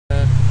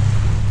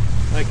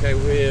Okay,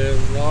 we're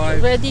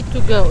live. Ready to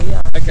go,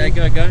 yeah. Okay,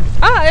 go.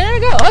 Ah, there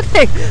you go,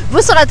 ok.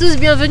 Bonsoir à tous,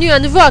 bienvenue à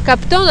nouveau à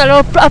Cap Town.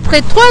 Alors,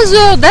 après 3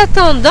 heures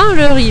d'attente dans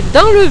le rive,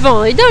 dans le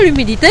vent et dans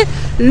l'humidité,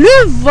 le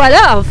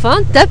voilà enfin,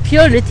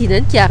 Tapio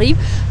Lehtinen qui arrive.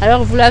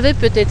 Alors, vous l'avez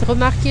peut-être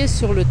remarqué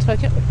sur le truck.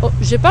 Oh,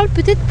 je parle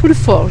peut-être plus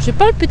fort, je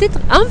parle peut-être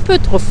un peu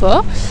trop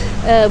fort.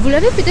 Vous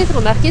l'avez peut-être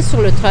remarqué sur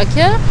le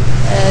tracker.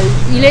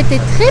 Il était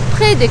très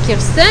près de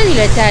Kirsten, il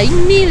était à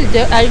une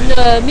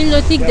mille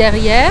nautique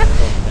derrière.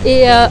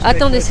 Et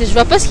attendez, je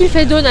vois pas ce qu'il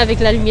fait donne avec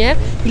la lumière.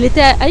 Il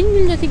était à une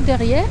mille nautique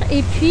derrière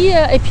et puis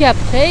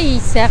après il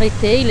s'est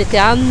arrêté. Il était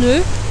à un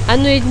nœud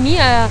et demi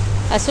à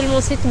seulement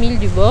 7000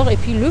 du bord. Et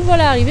puis le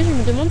voilà arrivé. Je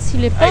me demande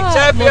s'il est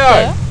pas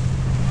moteur.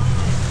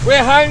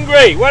 We're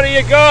hungry. What do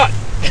you got?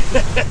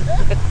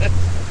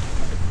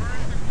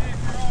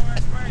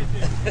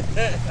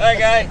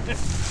 Okay.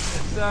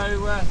 So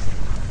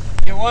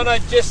you want to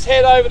just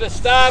head over to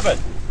starboard.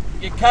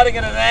 You're cutting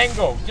at an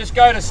angle. Just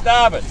go to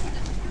starboard.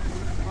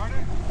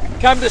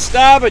 Come to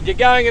starboard, you're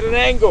going at an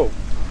angle.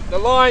 The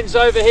line's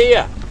over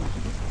here.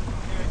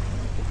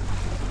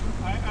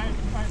 I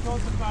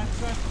thought that I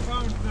just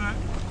found the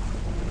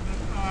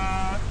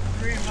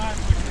green line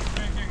which is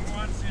making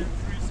once in 3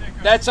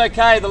 seconds. That's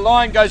okay, the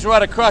line goes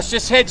right across.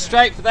 Just head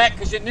straight for that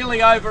because you're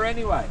nearly over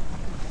anyway.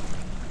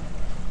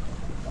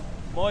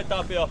 Moi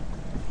Tapio.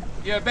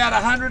 You're about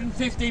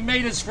 150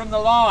 metres from the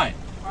line.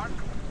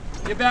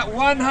 You're about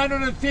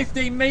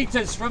 150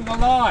 metres from the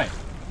line.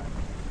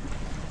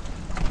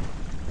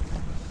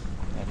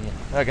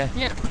 Okay.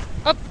 Yeah.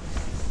 Hop,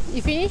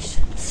 you finish?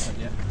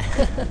 Yeah.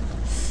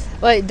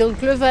 Ouais,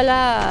 donc le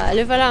voilà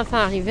enfin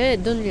arrivé.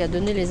 Don lui a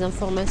donné les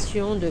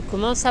informations de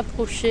comment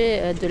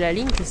s'approcher de la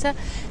ligne, tout ça.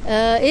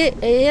 Et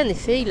en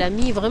effet, il a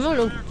mis vraiment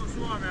long.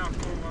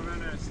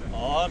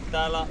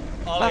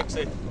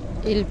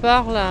 Il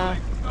parle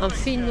en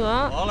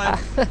finnois.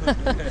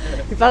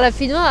 Il parle en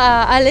finnois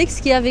à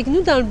Alex qui est avec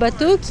nous dans le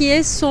bateau, qui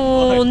est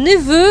son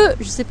neveu.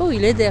 Je sais pas où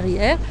il est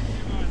derrière.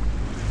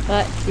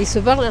 Ouais, il se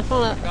parle enfin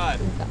là.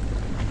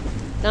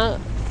 Non,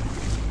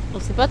 on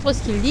ne sait pas trop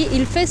ce qu'il dit.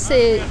 Il fait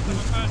ses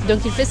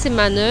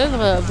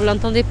manœuvres. Vous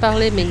l'entendez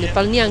parler, mais il ne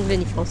parle ni anglais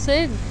ni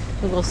français.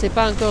 Donc on ne sait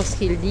pas encore ce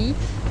qu'il dit.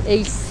 Et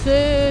il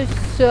se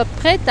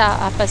prête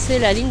à passer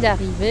la ligne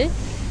d'arrivée.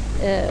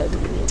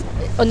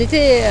 Je vous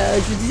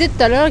disais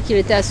tout à l'heure qu'il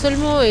était à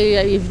seulement,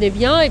 il venait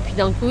bien, et puis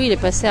d'un coup il est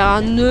passé à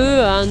un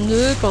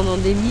nœud pendant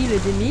des milles et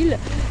des milles.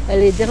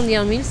 Les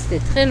dernières milles c'était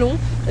très long.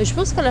 Je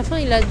pense qu'à la fin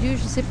il a dû,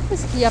 je sais pas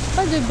parce qu'il n'y a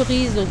pas de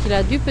brise, donc il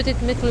a dû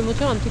peut-être mettre le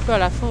moteur un petit peu à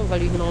la fin, on va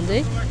lui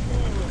demander.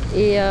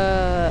 Et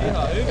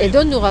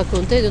Don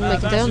McIntyre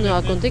nous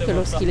racontait que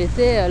lorsqu'il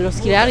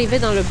est arrivé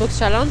dans le box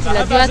challenge, il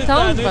a dû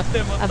attendre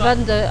avant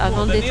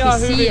d'être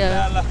ici.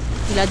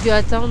 Il a dû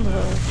attendre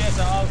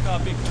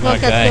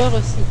 3-4 heures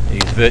aussi.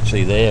 He's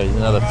virtually there. He's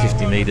another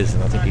 50 metres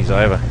and I think he's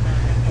over.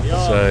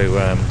 So,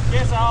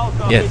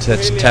 yeah,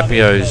 that's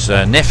Tapio's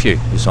nephew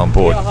is on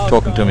board,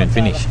 talking to him in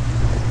Finnish.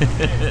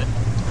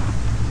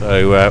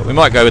 So we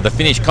might go with the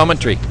Finnish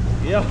commentary.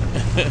 Yeah.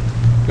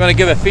 You want to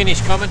give a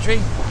Finnish commentary?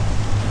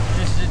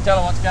 Just to tell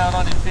them what's going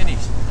on in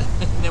Finnish.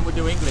 And then we'll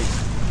do English.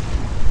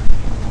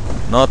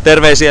 No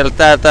terveisiä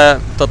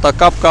täältä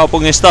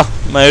Cap-kaupungista.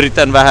 Mä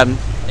yritän vähän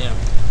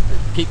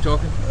Keep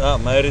talking.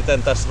 Mä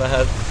yritän tässä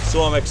vähän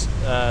suomeksi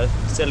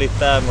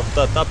selittää,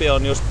 mutta Tapio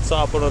on just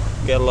saapunut,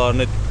 kello on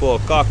nyt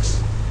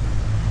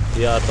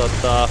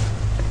 1:30.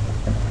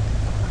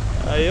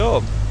 Ja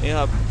joo,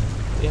 ihan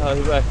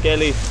hyvä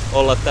keli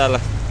olla täällä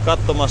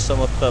katsomassa,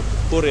 mutta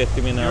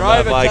purjehtiminen on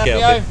vähän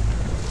vaikeampi.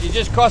 You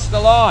just crossed the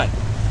line.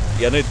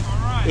 Ja nyt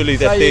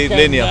ylitettiin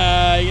linja.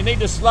 You need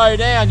to slow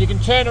down. You can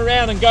turn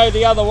around and go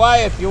the other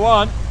way if you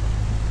want.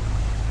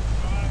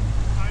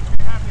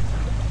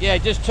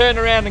 Yeah, just turn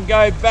around and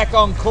go back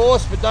on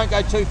course, but don't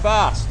go too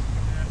fast.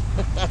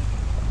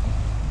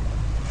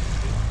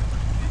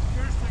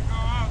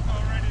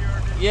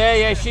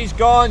 Yeah, she's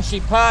gone. She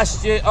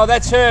passed you. Oh,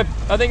 that's her.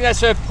 I think that's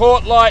her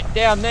port light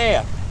down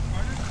there.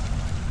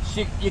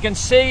 You can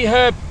see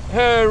her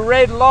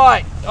red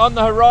light on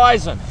the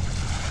horizon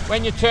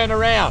when you turn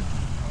around.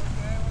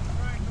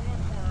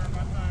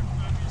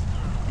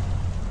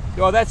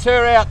 Oh, that's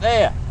her out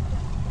there.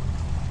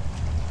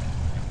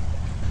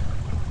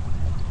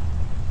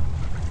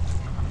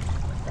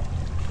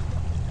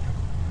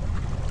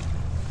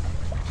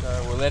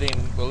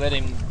 We'll let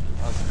him.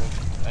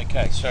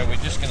 Okay, so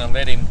we're just going to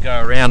let him go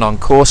around on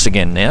course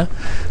again now,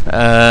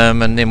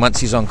 and then once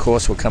he's on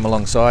course, we'll come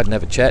alongside and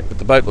have a chat. But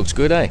the boat looks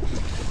good, eh?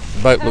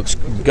 The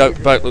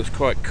boat looks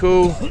quite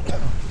cool.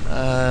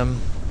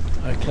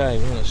 Okay,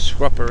 we're going to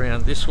swap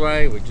around this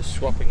way. We're just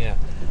swapping our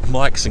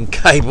mics and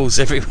cables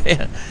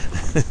everywhere.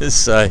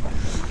 So,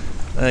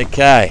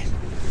 okay.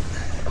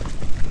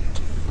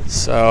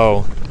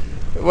 So,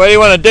 what do you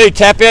want to do,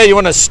 Tapio? You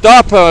want to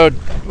stop or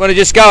want to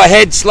just go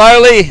ahead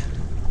slowly?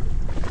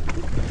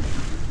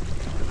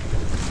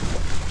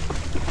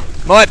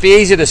 Might be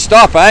easier to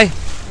stop, eh?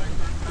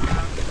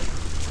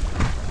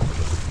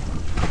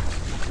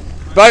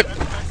 Boat.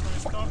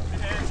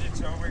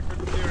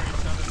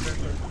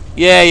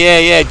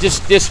 Yeah.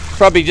 Just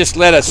probably just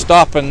let it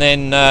stop and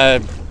then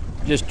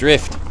just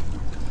drift.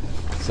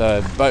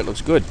 So boat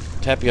looks good.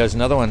 Tapio's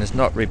another one that's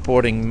not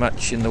reporting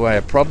much in the way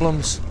of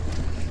problems.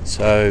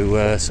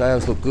 So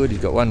sails look good.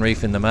 He's got one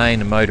reef in the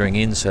main and motoring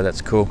in, so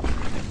that's cool.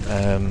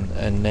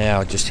 And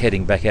now just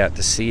heading back out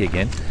to sea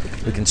again.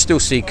 We can still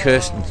see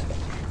Kirsten.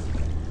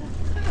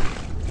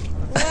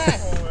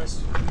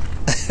 Always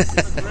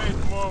a great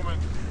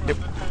moment when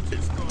the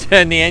engine's going.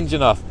 Turn the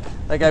engine off.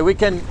 Okay, we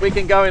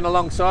can go in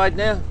alongside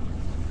now.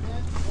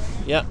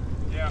 Yep.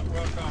 Yeah,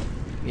 welcome.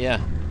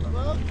 Yeah.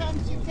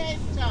 Welcome to Cape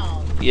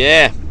Town.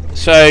 Yeah.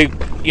 So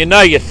you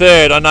know you're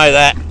third. I know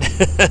that.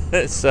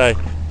 So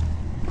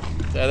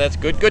that's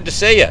good. Good to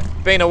see you.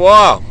 Been a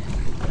while.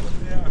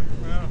 Yeah,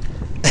 well,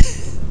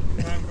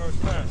 time goes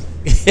fast.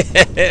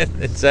 Yeah,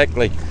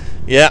 exactly.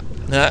 Yeah.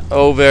 No,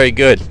 all very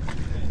good.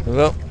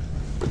 Well,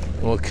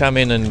 we'll come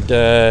in and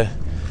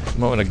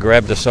might want to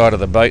grab the side of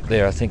the boat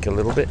there. I think a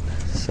little bit.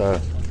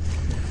 So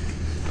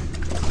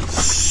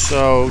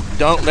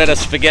don't let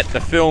us forget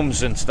the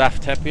films and stuff,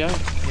 Tapio.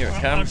 Here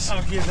it comes.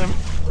 I'll give them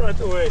right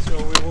away, so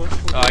we won't.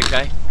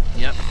 Okay.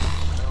 Yep.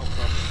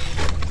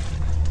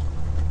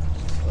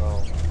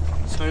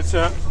 So it's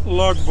a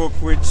logbook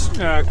which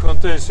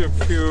contains a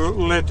few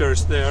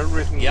letters there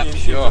written Yep, into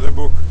sure. the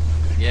book.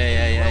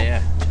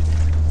 Yeah.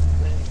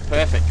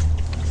 Perfect.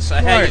 So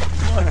how you?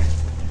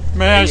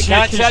 May I You shake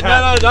can't his shut.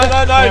 hand?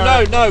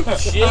 No.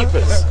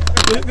 Jeepers.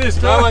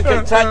 This No one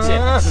can touch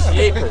it.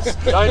 Jeepers.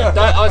 Don't.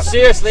 Oh,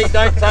 seriously,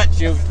 don't touch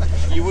you.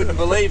 You wouldn't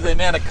believe the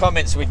amount of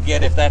comments we'd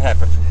get if that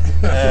happened.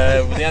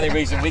 The only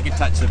reason we can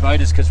touch the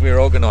boat is because we're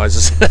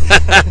organisers.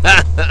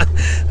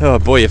 Oh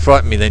boy, you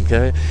frightened me then,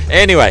 Kevin.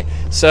 Anyway,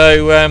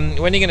 so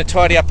when are you going to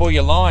tidy up all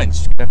your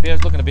lines?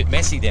 It's looking a bit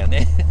messy down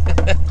there.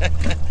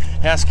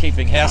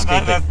 Housekeeping. That's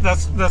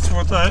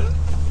what I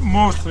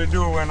mostly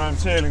do when I'm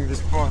sailing this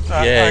boat.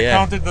 I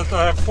counted that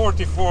I have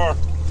 44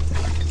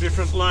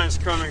 different lines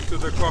coming to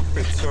the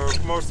cockpit, so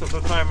most of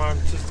the time I'm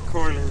just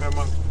coiling them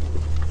up.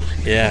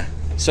 Yeah.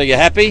 So you're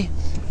happy?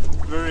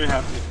 Very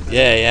happy.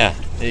 Yeah.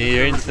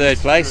 You're in third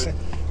place.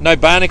 No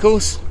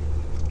barnacles?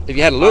 Have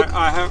you had a look?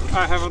 I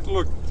haven't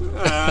looked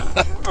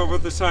over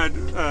the side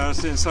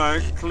since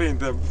I cleaned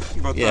them,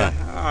 but Yeah.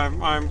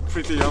 I'm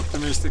pretty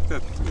optimistic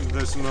that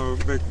there's no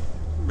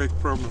big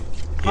problem.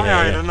 Yeah, Hi,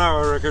 yeah. Aida, now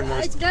I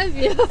recognize. It's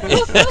Tapio.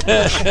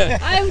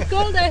 I'm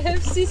cold, I have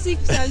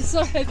C6, I'm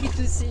so happy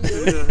to see you.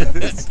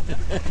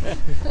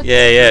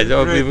 Yeah.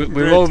 Great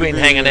We've all to been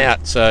be hanging here.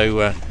 out,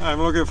 so I'm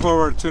looking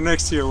forward to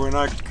next year when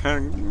I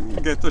can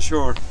get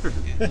ashore.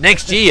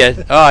 next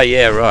year. Oh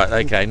yeah,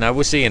 right. Okay. No,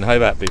 we'll see you in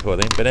Hobart before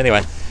then. But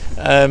anyway,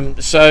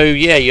 so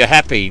yeah, you're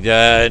happy.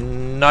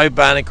 No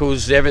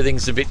barnacles.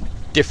 Everything's a bit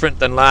different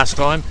than last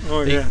time.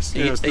 Oh yes.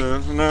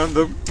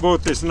 The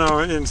boat is now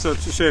in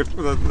such a shape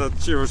that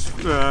she was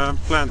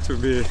planned to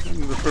be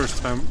the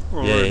first time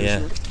already.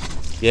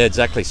 Yeah,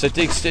 exactly. So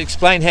to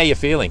explain how you're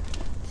feeling.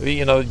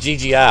 You know,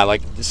 GGR,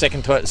 like the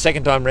second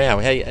time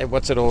round. Hey,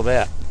 what's it all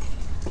about?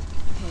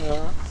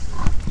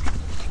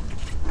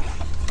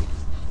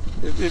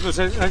 It was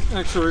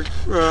actually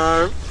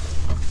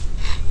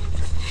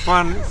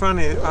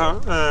funny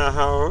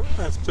how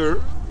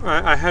after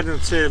I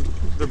hadn't sailed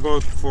the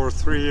boat for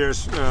 3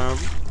 years,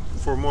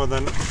 for more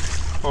than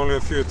only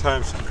a few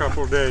times, a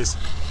couple of days.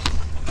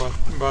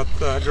 But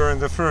during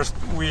the first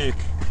week,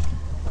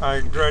 I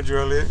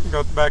gradually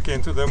got back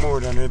into the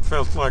mood, and it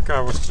felt like I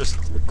was just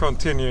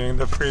continuing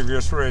the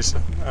previous race,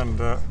 and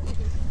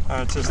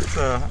I just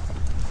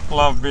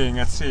love being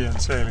at sea and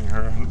sailing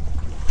her,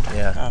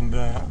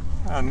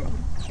 and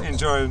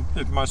enjoy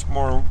it much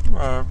more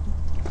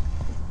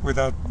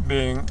without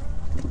being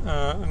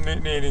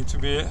needing to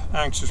be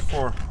anxious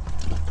for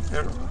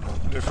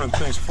different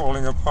things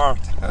falling apart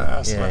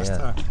as last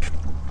time.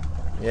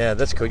 Yeah,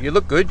 that's cool. You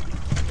look good.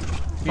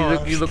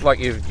 You look like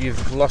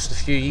you've lost a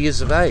few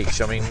years of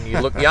age. I mean, you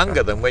look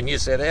younger than when you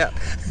set out.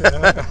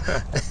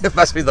 It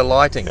must be the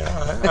lighting.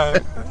 Yeah,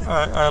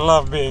 I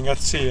love being at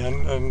sea,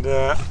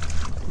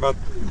 but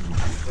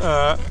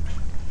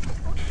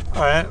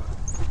I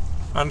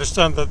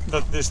understand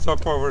that these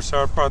stopovers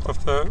are part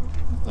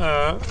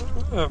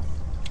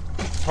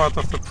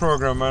of the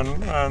program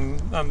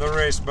and the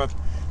race. But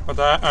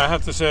I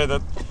have to say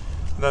that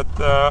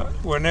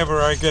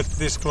whenever I get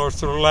this close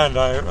to land,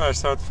 I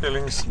start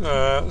feeling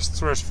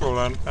stressful,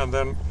 and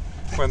then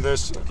when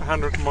there's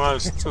 100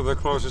 miles to the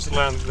closest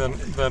land,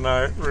 then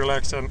I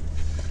relax and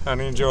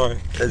enjoy.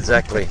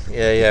 Exactly.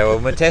 Yeah. Well,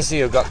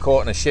 Matessio got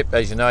caught in a ship,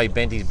 as you know. He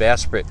bent his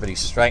bowsprit, but he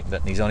straightened it,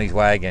 and he's on his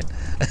way again.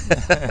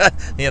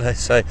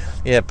 So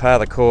yeah,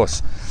 part of the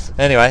course.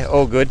 Anyway,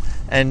 all good.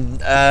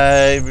 And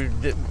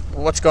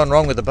what's gone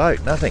wrong with the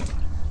boat? Nothing.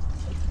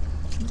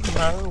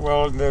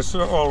 Well, there's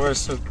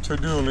always a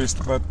to-do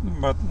list, but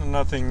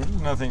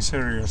nothing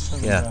serious.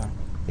 And,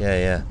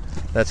 Yeah.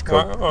 That's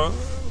cool.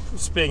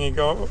 Speaking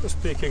of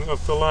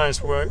the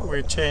lines,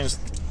 we changed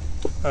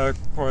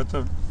quite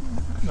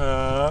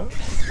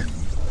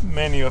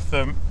many of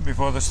them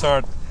before the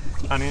start,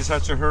 and in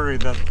such a hurry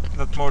that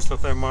most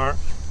of them are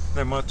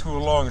too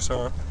long.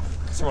 So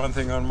That's one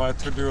thing on my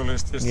to-do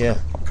list is Yeah. to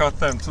cut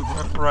them to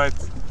the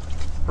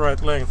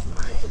right length.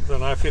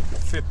 Then I fit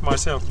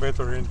myself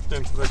better into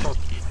the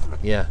cockpit.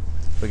 Yeah,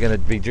 we're going to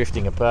be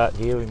drifting apart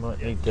here. We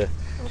might need to.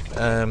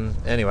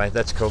 Anyway,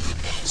 that's cool.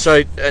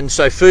 So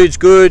food's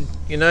good.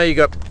 You know, you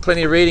got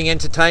plenty of reading,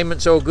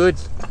 entertainment's all good.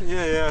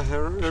 Yeah,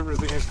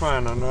 everything is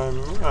fine, and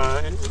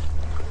I'm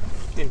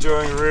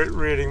enjoying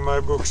reading my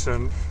books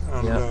and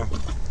Yeah.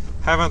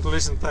 haven't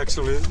listened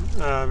actually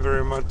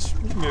very much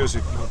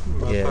music,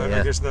 but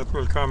I guess that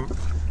will come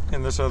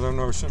in the Southern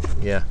Ocean.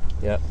 Yeah,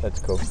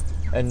 that's cool.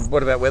 And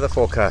what about weather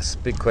forecasts?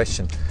 Big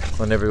question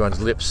on everyone's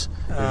lips.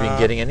 Have you been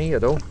getting any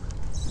at all?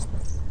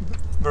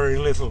 Very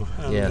little,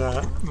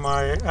 and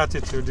my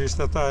attitude is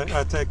that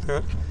I take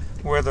the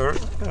weather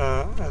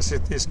as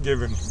it is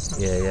given.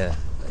 Yeah.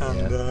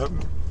 And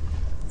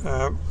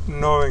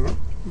knowing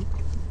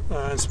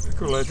and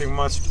speculating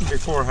much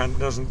beforehand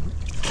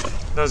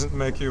doesn't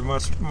make you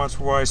much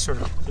wiser.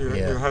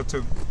 You have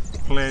to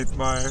play it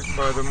by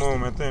the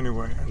moment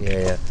anyway.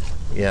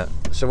 Yeah.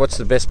 So what's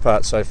the best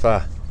part so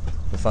far?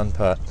 The fun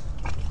part?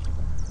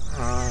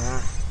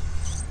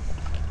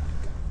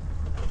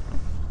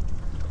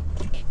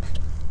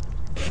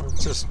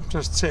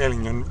 Just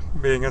sailing and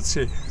being at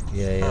sea.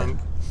 Yeah.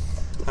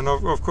 And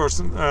of course,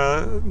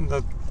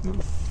 that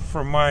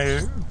from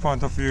my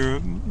point of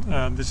view,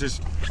 this is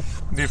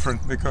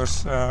different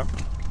because I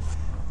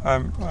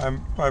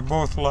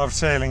both love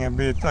sailing and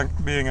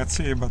being at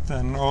sea, but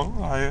then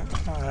I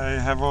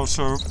have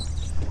also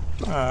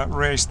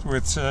raced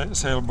with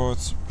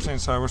sailboats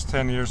since I was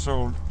 10 years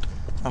old,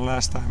 and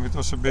last time it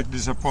was a big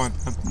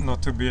disappointment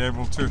not to be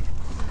able to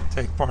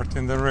take part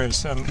in the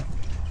race, and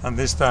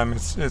this time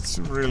it's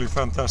really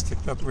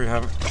fantastic that we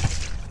have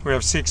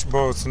 6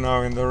 boats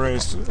now in the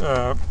race,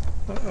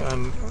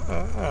 and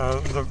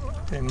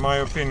in my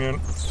opinion,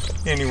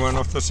 any one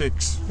of the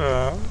 6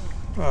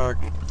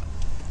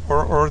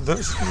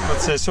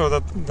 let's say so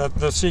that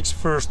the 6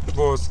 first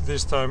boats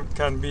this time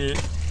can be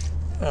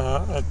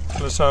at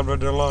Le Sabre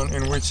d'Olonne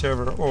in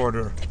whichever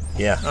order.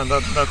 Yeah. And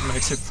that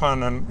makes it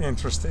fun and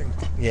interesting.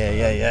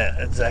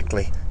 Yeah,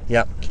 exactly.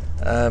 Yep.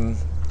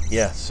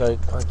 So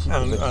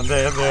and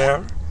there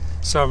are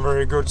some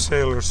very good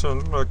sailors,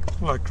 and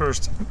like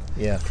Kirsten.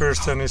 Yeah.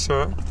 Kirsten is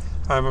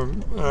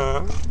I'm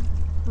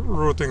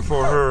rooting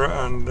for her,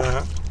 and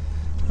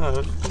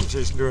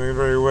she's doing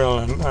very well,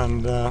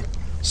 and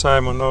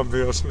Simon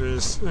obviously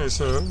is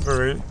a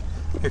very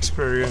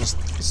experienced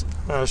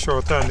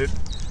short-handed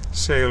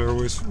sailor,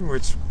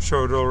 which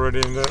showed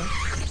already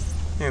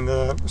in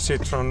the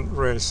Citron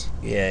race.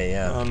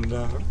 Yeah.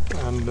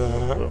 And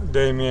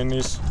Damien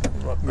is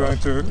going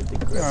to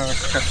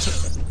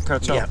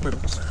catch up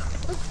with us.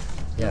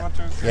 Yeah.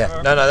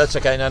 No, that's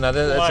okay. No,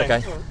 that's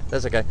okay.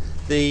 That's okay.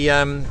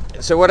 The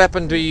so what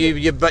happened to you?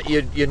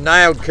 You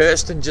nailed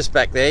Kirsten just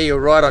back there. You're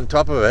right on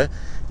top of her.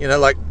 You know,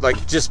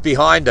 like just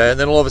behind her, and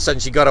then all of a sudden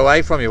she got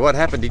away from you. What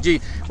happened? Did you,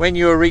 when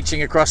you were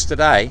reaching across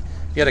today,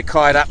 you had a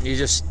kite up and you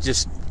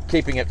just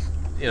keeping it,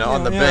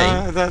 on the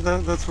beam?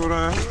 That's what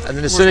I. And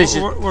then as soon as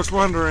you was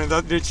wondering,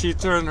 that did she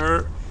turn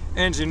her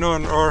engine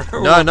on or?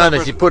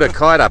 No, she put a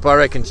kite up. I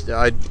reckon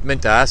I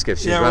meant to ask her if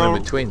she's running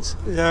with twins.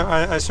 Yeah,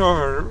 I saw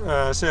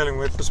her sailing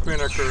with the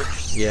spinnaker.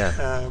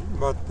 Yeah.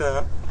 But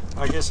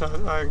I guess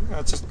I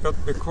just got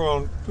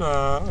becalmed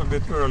a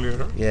bit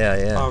earlier.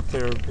 Yeah. Out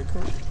there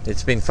because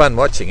it's been fun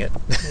watching it.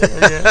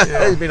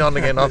 Yeah. It's been on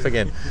again, off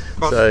again.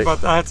 But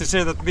I have to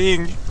say that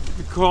being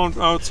becalmed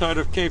outside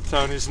of Cape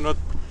Town is not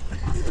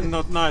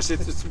nice.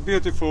 It's a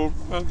beautiful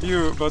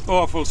view, but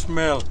awful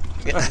smell.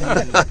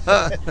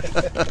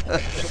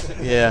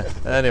 Yeah.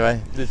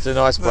 Anyway, it's a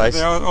nice place.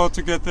 They ought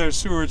to get their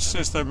sewage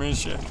system in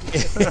shape.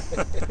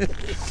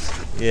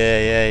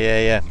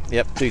 Yeah.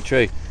 Yep, too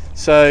true.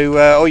 So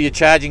all your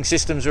charging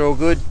systems are all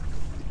good?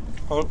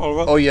 All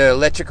what? All your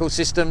electrical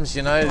systems,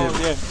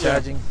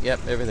 charging? Yeah.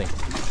 Yep, everything.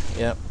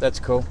 Yep, that's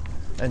cool.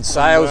 And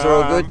sails are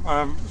all good?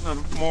 I'm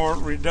more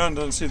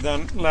redundancy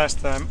than last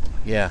time.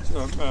 Yeah.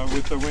 So,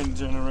 with the wind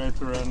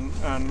generator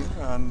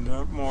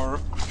and more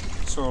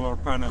solar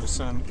panels,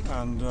 and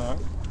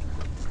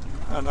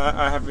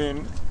I have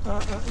been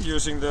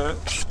using the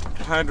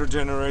hydro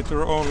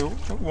generator only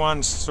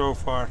once so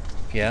far.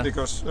 Yeah.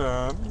 Because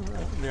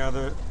the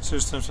other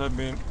systems have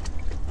been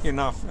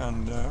enough,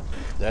 and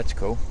that's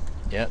cool.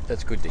 Yeah,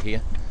 that's good to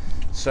hear.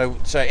 So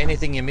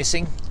anything you're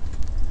missing?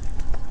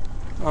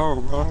 Oh,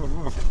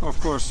 well, of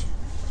course.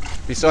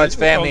 Besides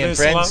family and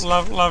friends?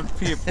 Loved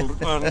people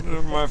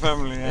and my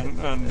family,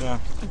 and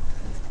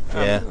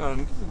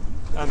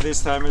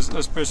this time is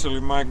especially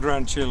my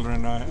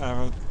grandchildren. I have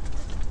a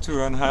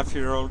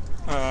 2.5-year-old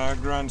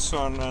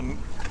grandson and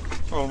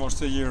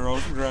almost a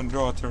year-old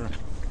granddaughter.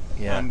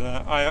 Yeah. And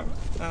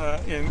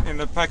in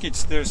the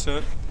package there's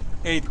a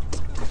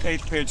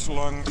 8-page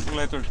long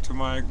letter to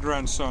my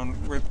grandson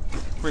with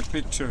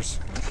pictures.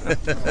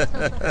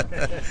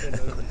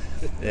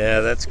 Yeah,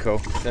 that's cool.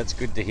 That's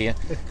good to hear.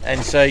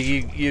 And so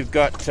you've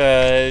got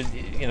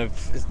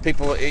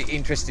people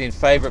interested in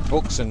favourite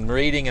books and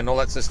reading and all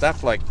that sort of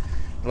stuff. Like,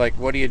 Like,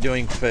 what are you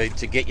doing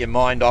to get your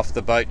mind off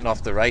the boat and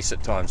off the race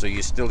at times? Or are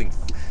you still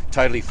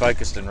totally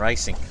focused on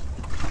racing?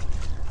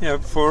 Yeah,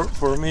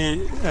 for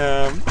me,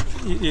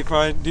 if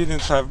I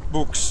didn't have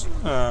books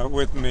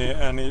with me,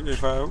 and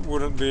if I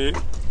wouldn't be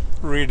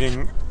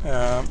reading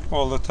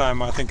all the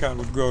time, I think I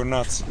would go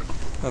nuts.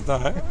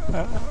 That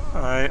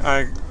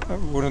I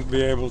wouldn't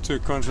be able to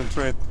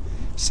concentrate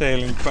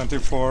sailing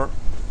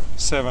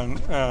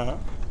 24/7.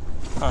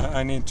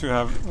 I need to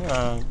have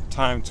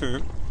time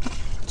to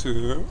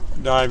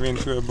dive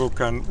into a book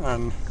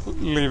and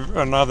live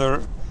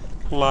another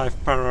life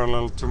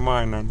parallel to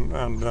mine,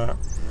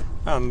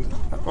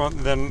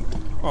 then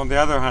on the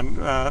other hand,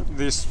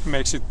 this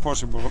makes it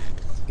possible.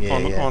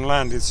 On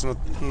land it's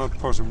not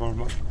possible,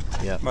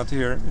 but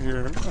here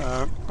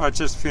I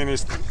just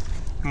finished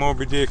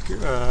Moby Dick,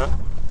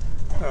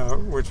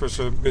 which was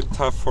a bit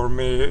tough for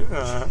me.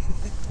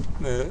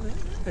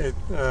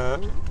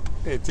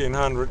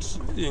 1800s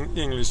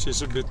English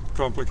is a bit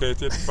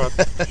complicated,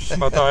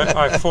 but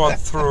I fought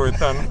through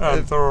it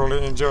and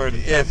thoroughly enjoyed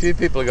it. Yeah, a few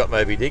people got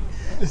Moby Dick.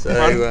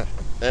 So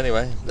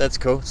anyway, that's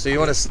cool. So you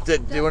want to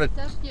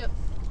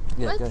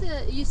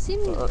you seem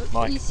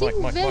Mike,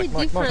 very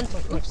different.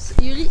 Mike. Oops,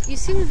 you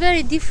seem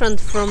very different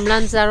from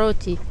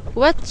Lanzarote.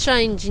 What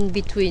changed in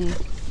between?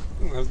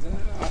 Well,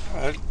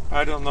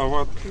 I don't know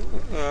what.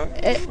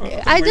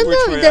 I don't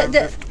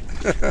know.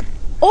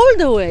 All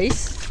the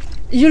ways.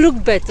 You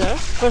look better,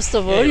 first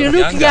of all. Yeah, you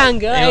look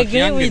younger. I look agree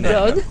younger with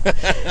now. Don.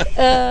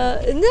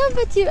 No,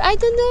 but I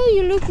don't know.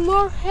 You look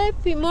more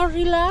happy, more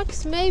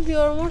relaxed, maybe,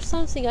 or more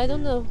something. I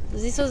don't know.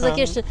 This was the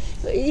question.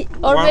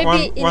 Or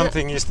one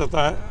thing is that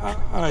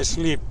I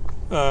sleep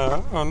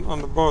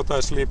on the boat.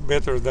 I sleep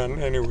better than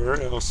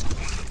anywhere else.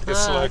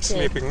 It's like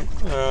sleeping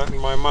in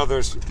my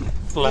mother's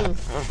lap,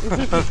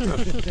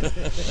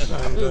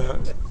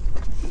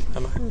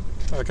 and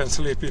I can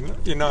sleep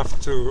enough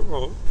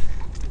to.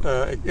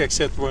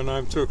 Except when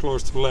I'm too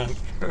close to land.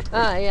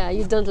 Yeah,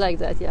 you don't like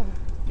that, yeah.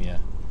 Yeah.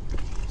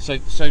 So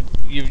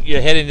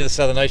you're heading to the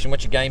Southern Ocean.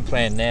 What's your game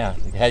plan now?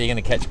 How are you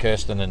going to catch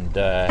Kirsten and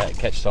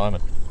catch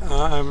Simon?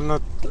 I'm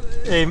not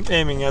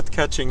aiming at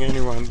catching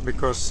anyone,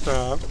 because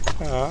I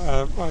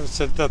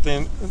said that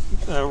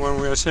when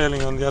we are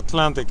sailing on the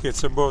Atlantic,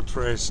 it's a boat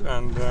race,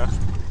 and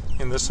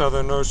in the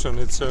Southern Ocean,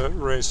 it's a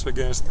race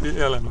against the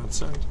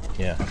elements. And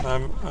yeah.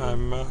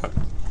 I'm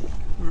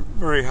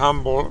very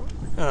humble.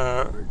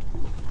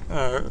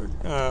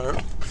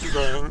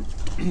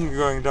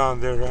 Going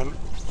down there and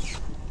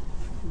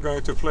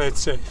going to play it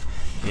safe.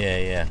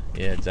 Yeah,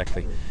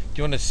 exactly. Do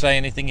you want to say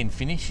anything in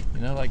Finnish?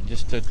 You know, like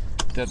just to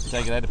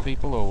take it out to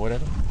people or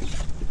whatever?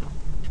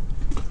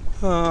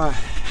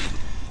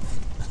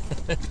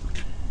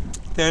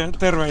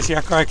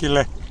 Terveisiä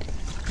kaikille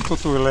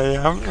tutuille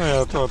ja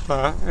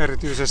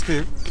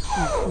erityisesti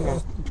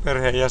mun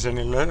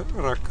perheenjäsenille,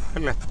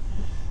 rakkaille.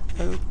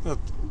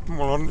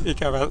 Mulla on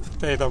ikävä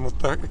teitä,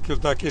 mutta kyllä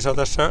tämä kisa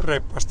tässä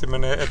reippaasti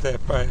menee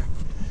eteenpäin.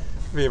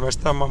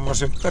 Viimeistään mamman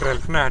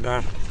synttäreillä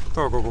nähdään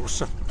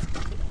toukokuussa.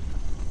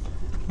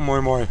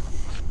 Moi moi.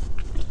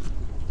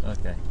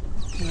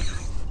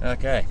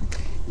 Okay.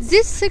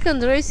 This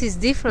second race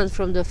is different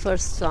from the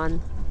first one.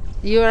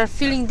 You are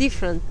feeling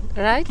different,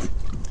 right?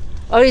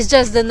 Or it's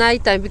just the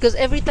night time? Because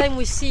every time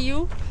we see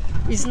you,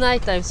 it's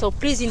night time. So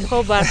please, in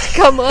Hobart,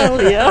 come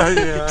earlier.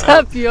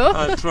 Tapio.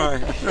 I'll try.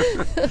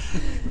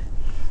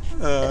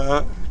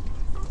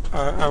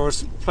 I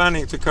was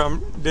planning to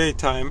come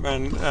daytime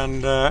and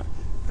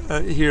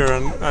here,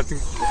 and I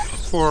think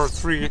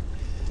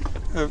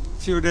a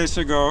few days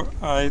ago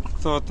I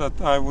thought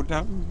that I would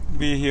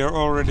be here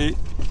already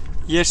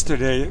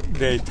yesterday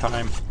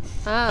daytime.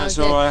 And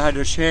so I had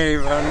a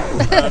shave and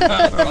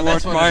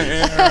washed my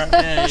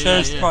hair,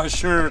 changed my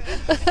shirt,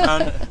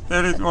 and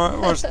then it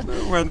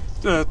went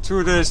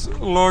 2 days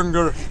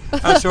longer.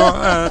 And so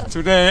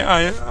today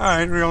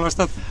I realized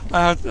that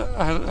I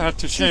had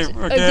to shave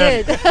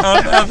again.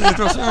 And it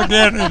was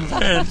again in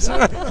vain.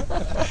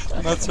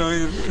 But so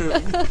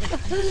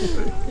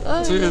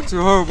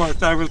to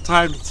Hobart I will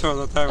time it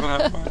so that I will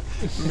have my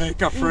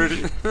makeup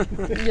ready.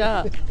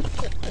 Yeah.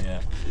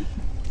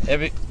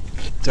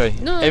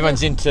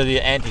 Everyone's into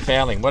the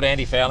anti-fouling. What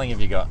anti-fouling have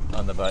you got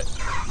on the boat?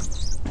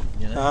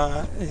 You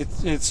know?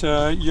 It's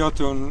a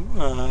Jotun,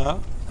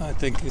 I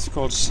think it's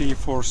called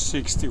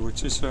C460,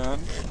 which is a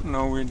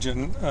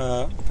Norwegian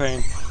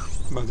paint,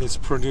 but it's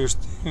produced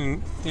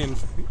in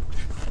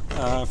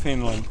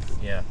Finland.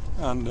 Yeah.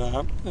 And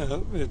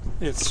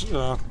it's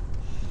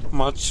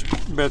much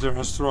better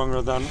and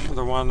stronger than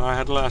the one I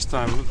had last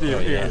time.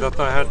 Even that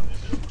I had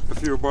a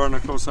few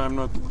barnacles, I'm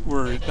not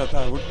worried that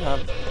I would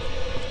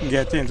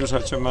get into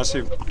such a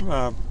massive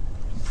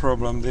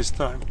problem this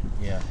time.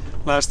 Yeah.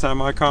 Last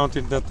time I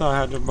counted that I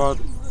had about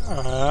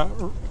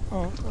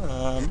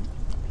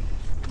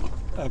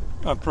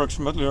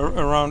approximately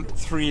around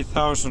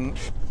 3,000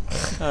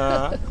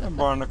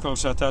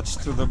 barnacles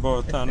attached to the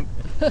boat, and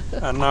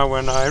now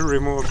when I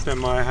removed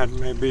them I had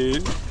maybe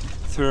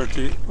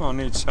 30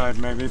 on each side,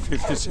 maybe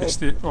 50,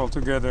 60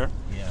 altogether.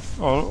 Yeah.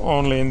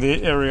 Only in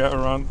the area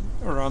around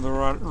the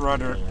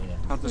rudder.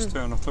 at the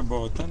stern of the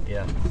boat. And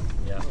Yeah,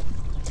 yeah.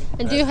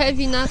 And do you have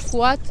enough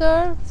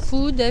water,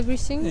 food,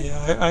 everything?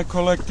 yeah, I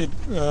collected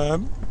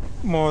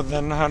more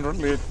than 100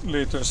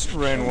 liters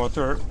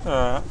rainwater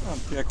at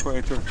the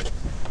equator.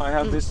 I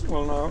have this.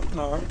 Well,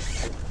 now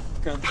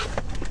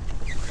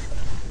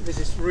this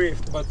is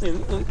reefed, but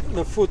in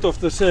the foot of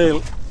the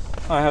sail,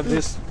 I have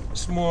these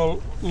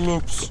small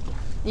loops,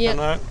 Yeah.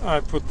 and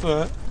I put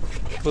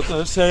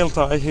a sail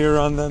tie here,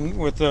 and then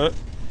with the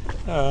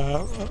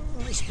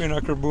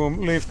spinnaker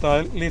boom lift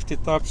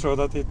it up so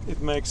that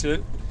it makes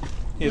it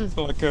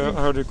like a,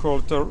 how do you call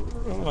it,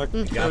 like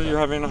you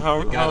have in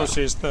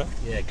houses.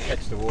 Yeah,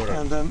 catch the water.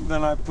 And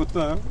then I put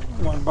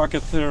one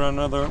bucket there,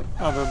 another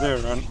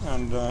there,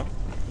 and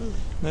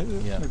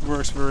it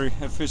works very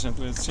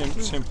efficiently. It's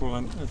simple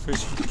and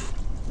efficient.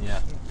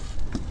 Yeah.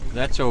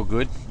 That's all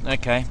good.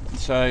 Okay.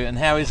 So, and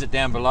how is it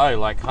down below,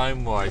 like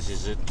home-wise?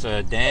 Is it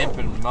damp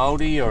and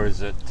mouldy, or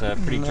is it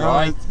pretty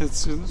dry? No,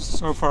 it's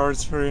so far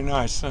it's very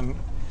nice, and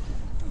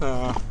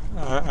I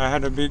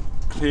had a big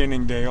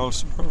cleaning day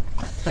also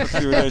a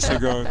few days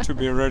ago to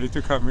be ready to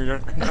come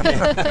here.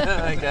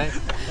 Okay.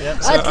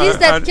 Yep. At least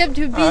that kept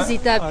you busy,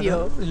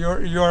 Tapio.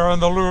 You are on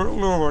the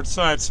leeward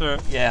side, so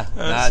Yeah. so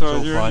it's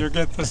all fine. you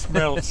get the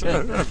smells.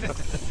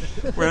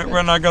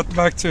 When I got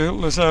back to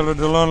Le Sable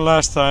d'Olonne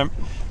last time,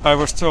 I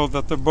was told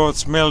that the boat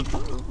smelled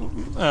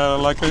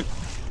like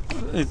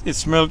it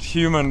smelled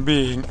human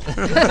being.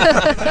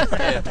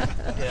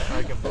 Yeah,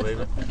 I can believe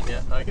it.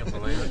 Yeah, I can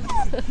believe it.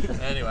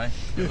 Anyway,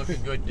 you're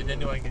looking good. Did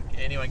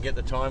anyone get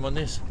the time on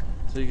this?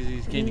 So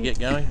he's keen to get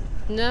going?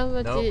 No,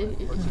 but No.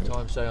 What's the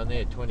time say on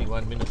there?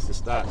 21 minutes to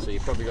start. So you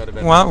probably got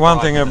about One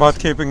 5 thing minutes. about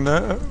keeping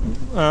the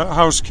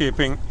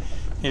housekeeping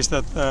is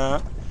that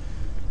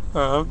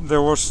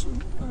there was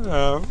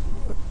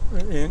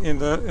in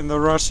the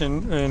rush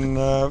in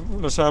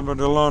Le Sable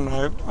d'Olonne,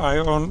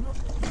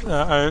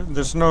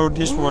 there's no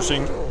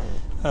dishwashing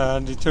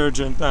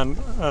detergent and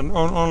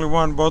only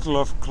one bottle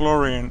of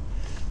chlorine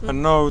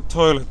and no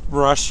toilet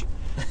brush,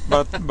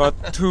 but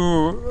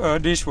 2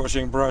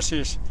 dishwashing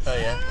brushes. Oh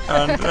yeah.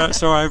 And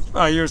so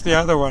I used the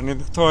other one in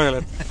the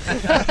toilet.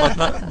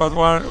 But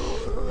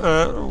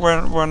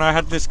when I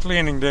had this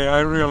cleaning day, I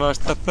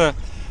realized that the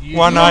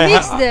one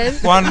mixed them?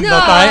 that No.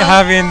 I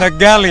have in the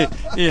galley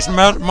is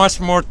much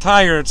more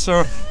tired,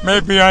 so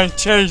maybe I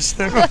changed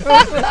them. There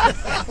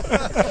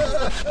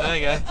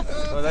you go.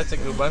 Well, that's a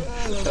good one.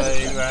 So,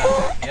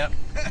 yep.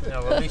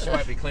 No, well, at least you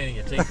won't be cleaning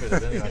your teeth with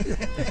it anyway.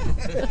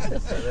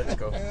 So that's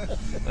cool.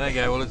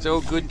 Okay, well, it's all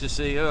good to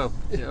see. All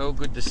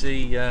good to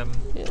see that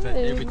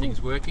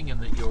everything's working and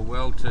that you're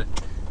well to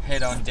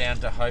head on down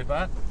to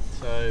Hobart.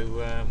 So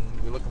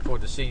we're looking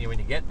forward to seeing you when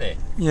you get there.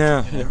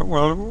 Yeah.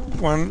 Well,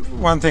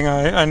 one thing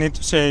I need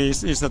to say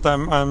is that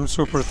I'm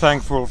super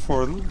thankful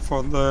for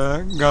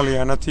the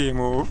Galliana team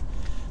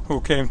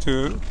who came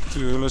to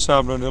Le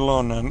Sable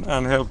d'Olonne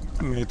and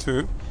helped me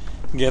to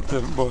get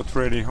the boat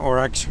ready. Or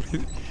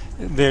actually,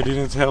 they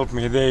didn't help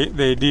me.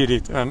 They did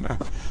it, and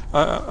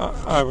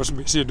I was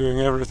busy doing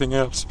everything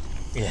else.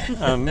 Yeah.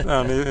 And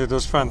it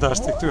was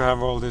fantastic to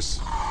have all this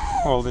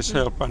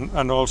help,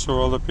 and also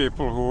all the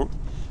people who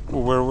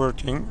were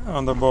working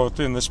on the boat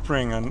in the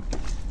spring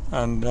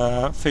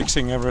and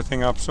fixing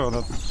everything up so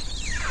that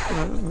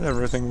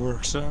everything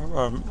works.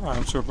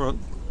 I'm super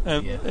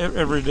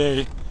every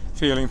day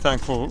feeling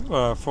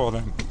thankful for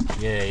them.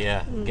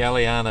 Yeah.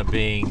 Galliana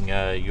being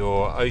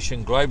your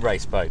Ocean Globe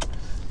Race boat,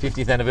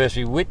 50th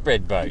anniversary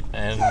Whitbread boat,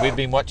 and we've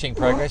been watching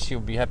progress. You'll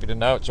be happy to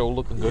know it's all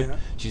looking good. Yeah.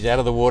 She's out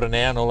of the water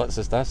now and all that sort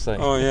of stuff. So.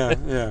 Oh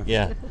yeah.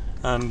 Yeah.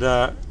 And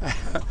I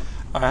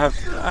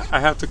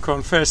have to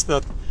confess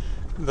that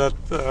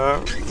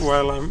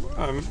while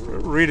I'm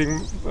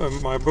reading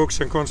my books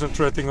and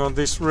concentrating on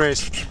this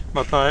race,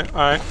 but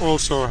I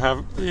also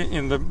have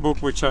in the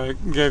book which I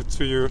gave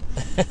to you,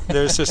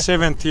 there's a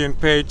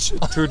 17-page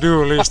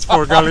to-do list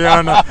for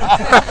Galliana.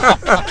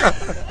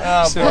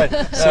 Oh boy,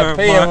 so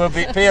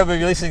Pia will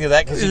be listening to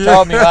that because she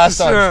told me last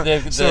time.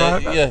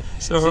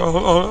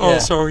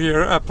 Also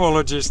here,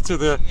 apologies to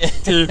the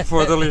team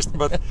for the list,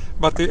 but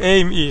the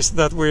aim is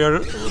that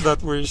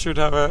we should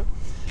have a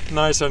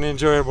nice and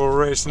enjoyable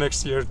race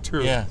next year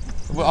too. Yeah.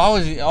 Well, I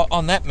was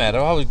on that matter.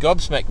 I was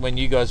gobsmacked when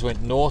you guys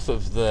went north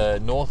of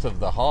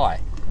the high,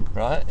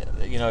 right?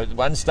 You know, at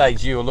one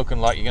stage you were looking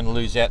like you're going to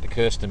lose out to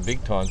Kirsten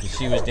big time because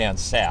she was down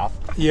south.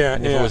 Yeah.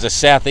 And if it was a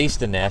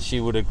southeaster now,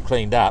 she would have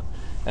cleaned up.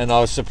 And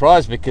I was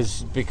surprised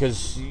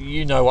because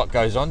you know what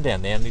goes on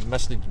down there, and it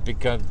must have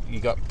become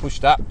you got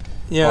pushed up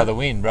by the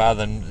wind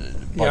rather than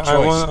by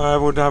choice. I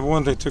would have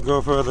wanted to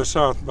go further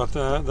south, but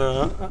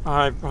the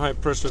high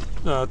pressure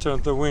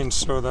turned the wind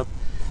so that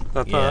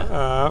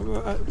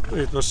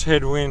it was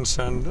headwinds,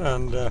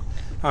 and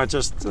I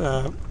just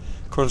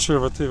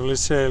conservatively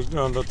sailed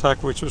on the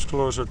tack which was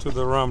closer to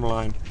the rum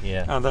line,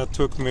 and that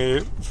took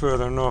me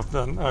further north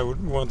than I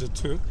would wanted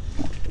to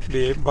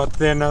be. But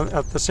then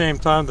at the same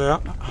time, the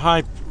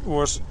hype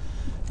was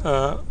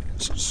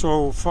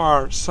so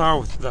far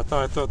south that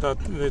I thought that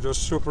it was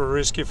super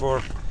risky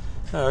for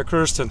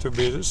Kirsten to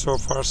be so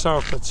far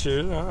south that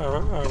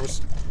I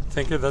was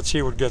thinking that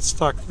she would get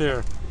stuck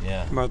there.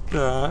 Yeah. But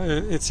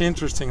it's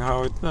interesting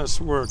how it does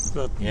work.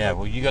 That Yeah.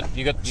 Well, you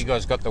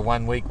guys got the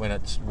 1 week when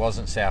it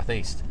wasn't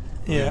southeast.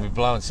 Yeah. We were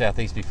blowing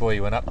southeast before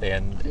you went up there,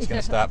 and it's going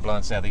to start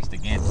blowing southeast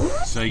again.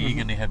 So you're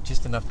going to have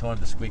just enough time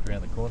to squeak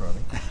around the corner,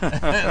 I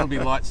think. It'll be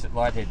light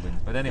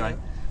headwinds. But anyway,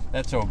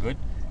 that's all good.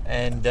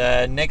 And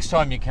next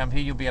time you come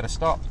here, you'll be able to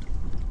stop.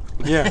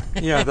 Yeah,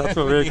 that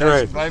will be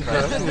great.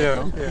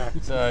 Yeah.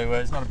 So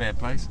it's not a bad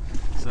place.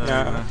 So,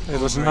 Yeah, it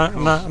was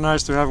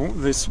nice to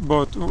have this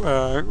boat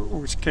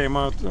which came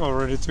out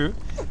already to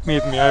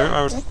meet me.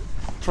 I was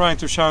trying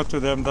to shout to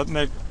them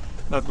that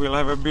we'll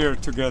have a beer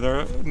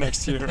together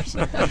next year.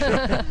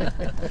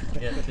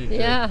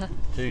 Yeah.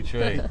 Too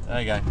true.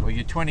 Okay. Well,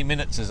 your 20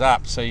 minutes is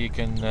up, so you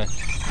can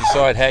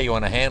decide how you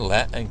want to handle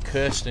that. And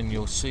Kirsten,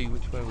 you'll see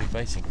which way we're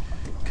facing.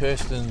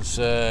 Kirsten's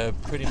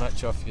pretty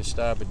much off your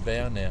starboard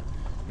bow now.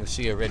 You'll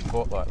see a red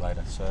port light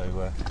later.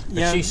 So,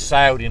 but she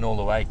sailed in all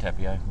the way,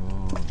 Tapio.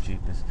 Ooh,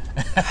 jeepers.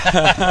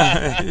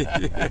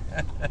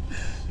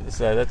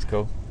 So that's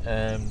cool.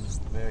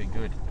 Very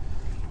good.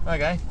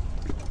 Okay.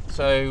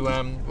 So,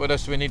 what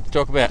else do we need to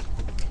talk about?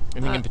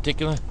 Anything in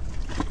particular?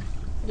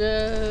 We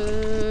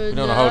don't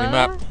want to hold him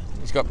up.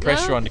 He's got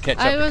pressure on to catch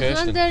up to Kirsten. I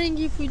was wondering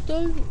if we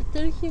tell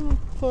him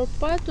for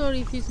Pat or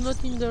if he's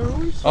not in the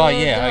room. Oh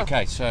yeah,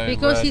 okay. So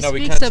because he no,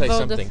 we speaks can't say about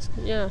some the things.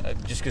 Yeah.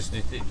 Just because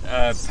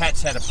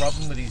Pat's had a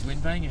problem with his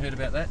wind vane. You heard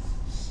about that?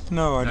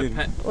 No, I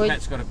didn't.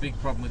 Pat's got a big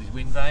problem with his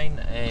wind vane,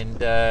 and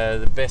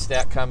the best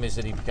outcome is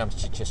that he becomes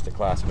Chichester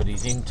class. But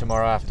he's in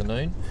tomorrow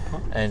afternoon,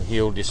 and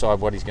he'll decide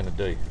what he's going to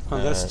do.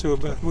 Oh, that's too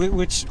bad.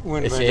 Which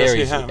wind it's vane does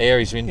he have?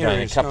 Aries wind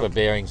vane. A couple of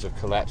okay. bearings have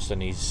collapsed,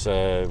 and he's.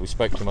 We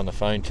spoke to him on the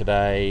phone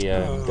today,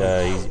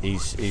 and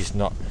he's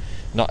not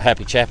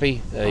happy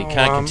chappy. He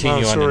can't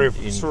continue I'm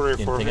on. Sorry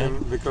for Thingo.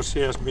 him because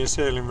he has been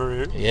sailing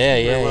very well.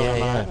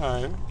 Yeah.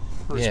 I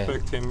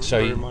respect him so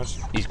very much.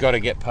 He's got to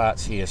get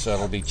parts here, so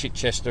it'll be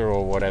Chichester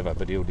or whatever,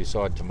 but he'll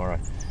decide tomorrow.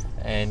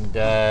 And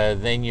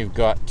then you've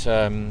got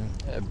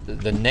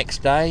the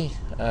next day.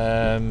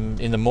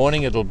 In the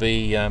morning it'll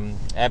be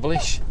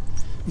Abelish.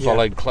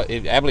 Followed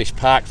Abelish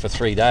parked for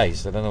 3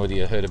 days. I don't know whether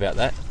you heard about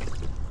that.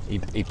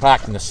 He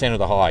parked in the centre of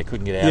the high,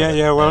 couldn't get out of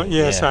it.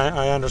 Yes,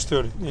 I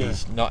understood it. Yeah.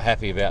 He's not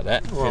happy about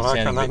that. Well, I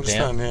can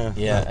understand,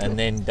 yeah. And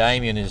then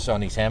Damien is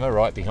on his hammer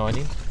right behind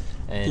him.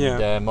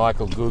 And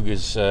Michael Goog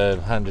is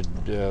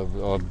 100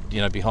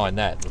 behind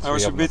that. I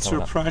was a bit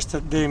surprised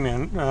that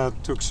Damien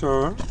took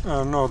so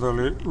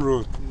northerly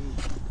route.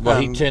 Well,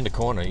 he turned the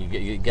corner.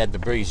 You had the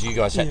breeze. You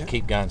guys had to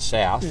keep going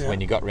south when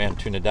you got round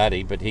Trinidad,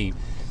 but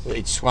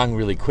it swung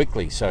really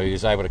quickly, so he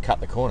was able to cut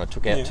the corner. It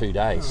took out 2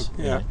 days.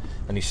 You know?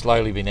 And he's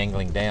slowly been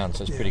angling down,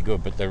 so it's pretty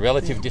good. But the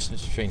relative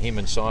distance between him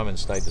and Simon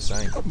stayed the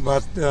same.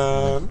 But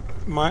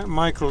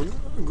Michael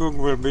Goog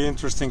will be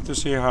interesting to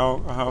see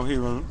how he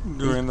will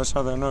do in the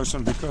Southern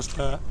Ocean, because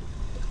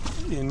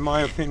in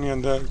my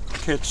opinion the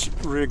ketch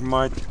rig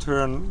might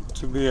turn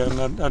to be an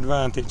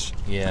advantage.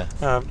 Yeah.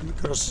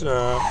 Because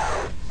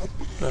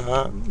the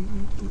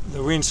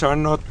winds are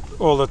not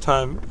all the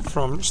time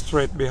from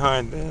straight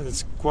behind.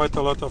 It's quite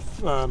a lot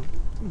of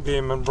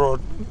beam and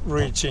broad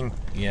reaching.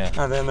 Yeah.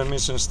 And then the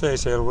mission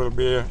staysail will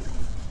be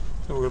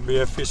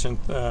efficient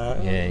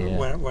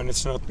when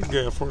it's not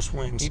gale force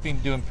winds. He's been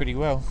doing pretty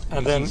well.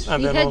 And then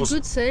he had also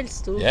good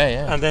sails too.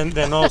 Yeah. And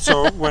then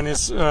also when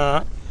it's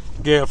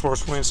gale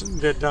force winds,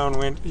 dead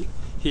downwind,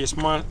 his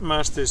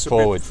mast is a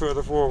bit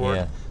further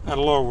forward and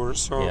lower,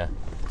 so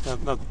that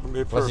would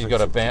be perfect. Plus he's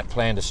got a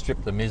plan to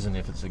strip the mizzen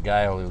if it's a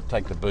gale. He'll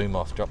take the boom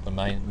off, drop the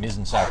main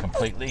mizzen sail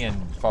completely,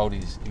 and fold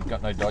he's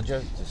got no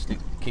dodger, just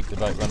keep the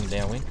boat running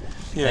downwind.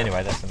 Yeah.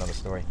 Anyway, that's another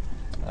story.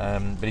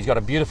 But he's got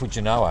a beautiful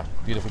Genoa,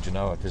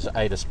 because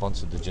Ada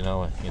sponsored the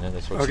Genoa.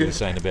 That's what she was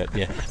saying about.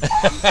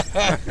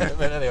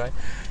 But anyway,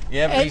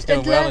 but he's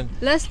doing well.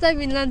 Last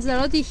time in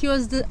Lanzarote, he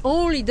was the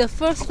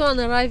first one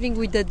arriving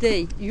with the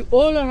day. You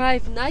all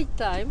arrived night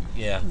time.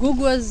 Yeah. Goog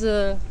was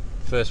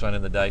first one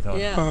in the daytime.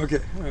 Yeah. Oh,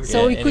 okay.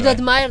 So we could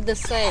admire the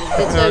sail.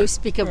 That's why we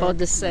speak about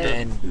the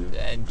sail.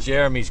 And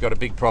Jeremy's got a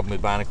big problem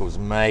with barnacles.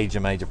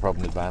 Major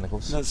problem with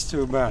barnacles. That's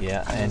too bad.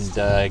 Yeah.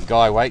 And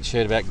Guy Waits,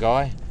 heard about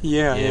Guy?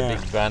 Yeah.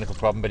 Big barnacle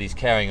problem, but he's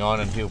carrying on,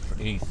 and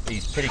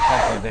he's pretty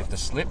confident he'll have to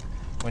slip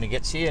when he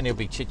gets here, and he'll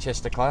be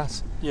Chichester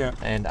class. Yeah.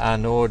 And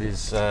Arnaud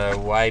is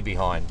way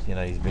behind.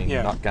 He's been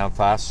not going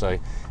fast, so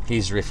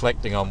he's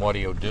reflecting on what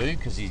he'll do,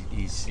 because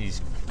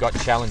he's got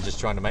challenges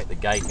trying to make the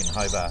gate in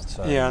Hobart.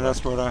 So,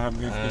 that's what I have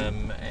been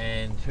thinking.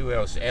 And who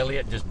else?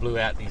 Elliot just blew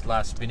out his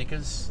last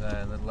spinnakers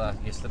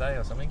yesterday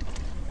or something,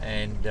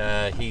 and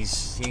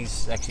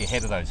he's actually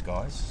ahead of those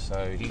guys.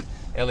 So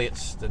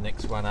Elliot's the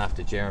next one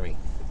after Jeremy.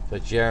 So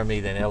Jeremy,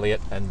 then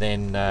Elliot, and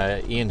then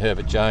Ian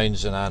Herbert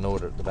Jones and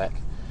Arnaud at the back.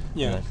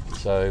 Yeah.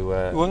 So.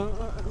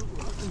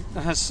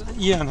 Has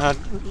Ian had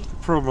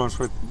problems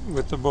with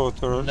the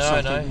boat or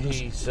something? No,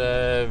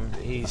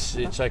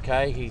 it's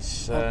okay.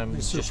 He's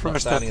just not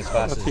starting as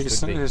fast as he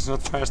could be. He's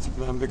not faster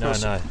than,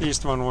 because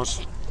East one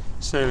was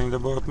sailing the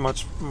boat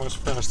much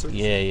faster.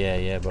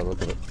 Yeah, by the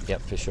look of it.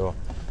 Yep, for sure.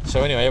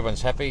 So anyway,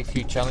 everyone's happy. A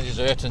few challenges.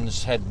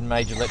 Ayrton's had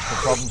major electrical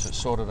problems that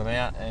sorted them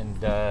out,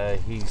 and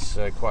he's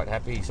quite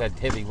happy. He's had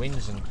heavy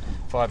winds and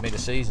 5-metre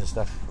seas and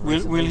stuff.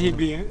 Will he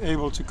be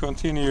able to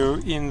continue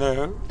in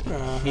the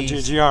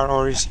GGR,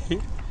 or is he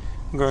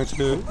going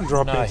to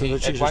drop into the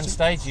Chichester? At one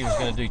stage he was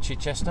going to do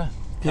Chichester,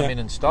 come in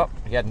and stop.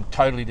 He hadn't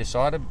totally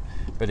decided,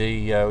 but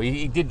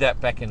he did that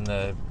back in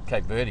the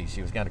Cape Verdes.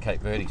 He was going to Cape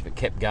Verdes, but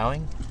kept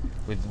going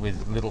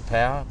with little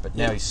power. But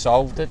now he's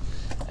solved it,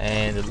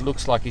 and it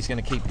looks like he's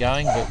going to keep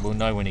going. But we'll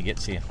know when he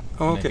gets here.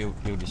 Okay.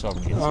 He'll decide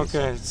when he gets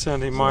here. Okay,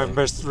 send him my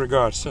best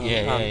regards.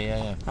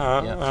 Yeah.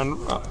 And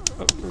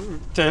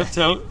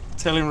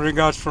tell him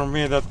regards from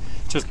me that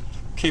just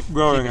keep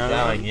going.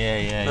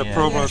 The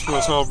problems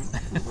will solve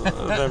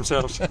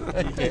themselves.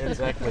 Yeah,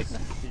 exactly.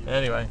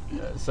 Anyway,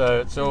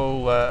 so it's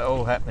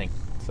all happening.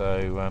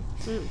 So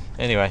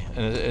anyway,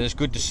 and it's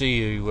good to see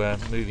you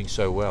moving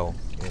so well.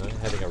 You know,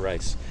 having a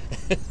race.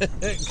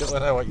 Because I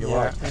know what you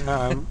like.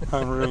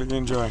 I'm really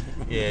enjoying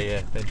it.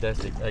 Yeah,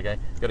 fantastic. Okay,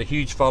 got a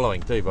huge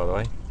following too, by the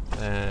way.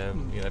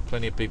 You know,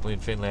 plenty of people in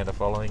Finland are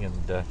following,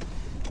 and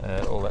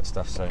all that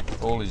stuff. So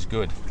all is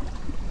good.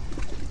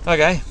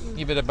 Okay,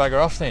 you better bugger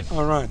off then.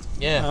 All right.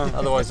 Yeah.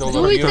 Otherwise, all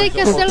Do we take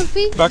a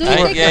selfie? Back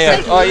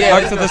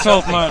to the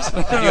salt mines.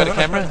 You got a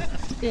camera?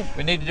 Yeah.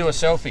 We need to do a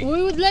selfie.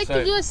 We would like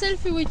to do a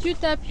selfie with you,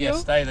 Tapio. Yeah,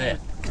 stay there.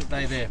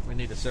 Stay there. We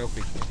need a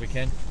selfie if we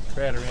can.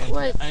 Crowd around.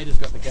 Wait. Ada's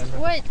got the camera.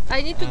 Wait,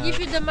 I need to give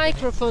you the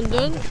microphone,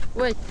 Don.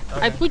 Wait,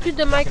 Okay. I put you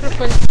the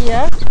microphone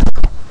here.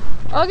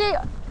 Okay,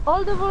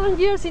 all the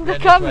volunteers in the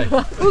This camera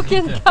way. who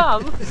can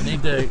come.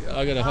 Need to.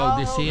 I got to hold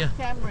this here.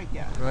 Camera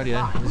guy.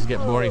 Rightio. This is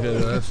getting boring for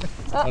us.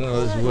 I don't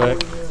know if this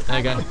work. Okay.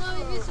 I don't know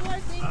if it's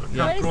working.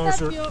 Yeah. Where is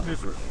Closer. Tapio?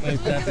 Where's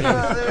Tapio?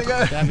 There we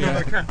go.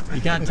 Tapio.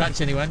 You can't touch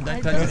anyone.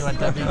 Don't touch anyone,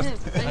 Tapio. I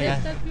Okay.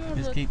 have Tapio on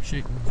Just the- keep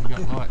shooting. We've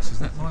got lights. Is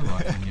that my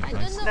light on your I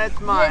face? don't know. That's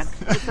mine.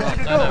 Yes,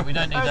 No, we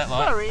don't need that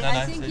light. sorry. No,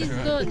 I think that's it's all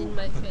right. done in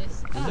my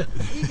face. Okay.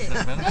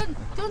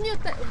 Turn your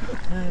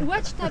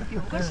watch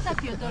Tapio. Watch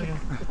Tapio.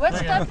 Don't. Watch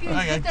Tapio.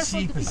 Okay, It's better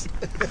jeepers.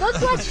 for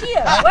Don't watch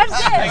here. Watch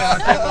there. Hang on,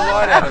 take the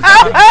light out of it.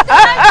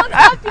 Don't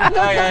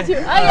touch you.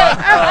 Okay.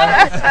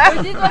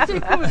 We did what we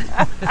could.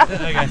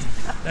 Okay,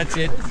 that's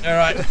it. All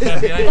right,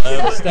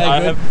 Tapio, stay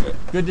good.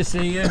 Good to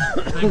see you.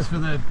 Thanks for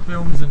the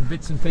films and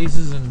bits and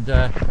pieces, and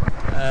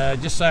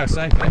just sail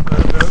safe, eh?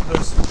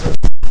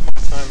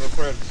 I'm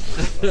afraid.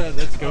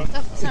 That's cool.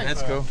 Sorry.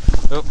 That's cool.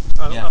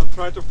 I'll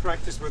try to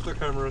practice with the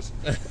cameras.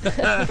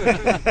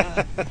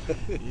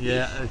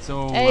 Yeah, it's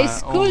all.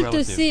 It's all cool to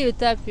relative. see you,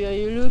 Tapio.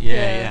 You look.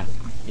 Yeah.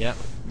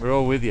 We're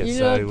all with you. You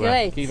so look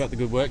great. keep up the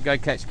good work. Go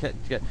catch.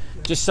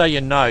 Just so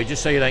you know,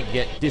 just so you don't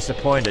get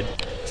disappointed.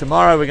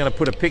 Tomorrow we're going to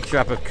put a picture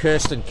up of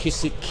Kirsten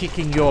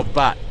kicking your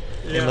butt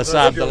in the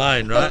Saab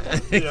Delone, right?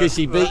 Because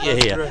she beat you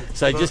here. Great.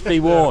 So just be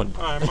warned.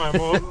 I'm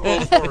all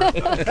for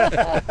it.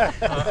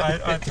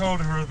 I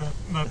told her that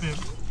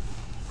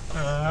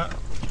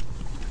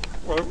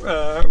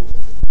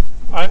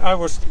I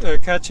was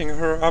catching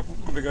her up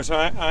because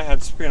I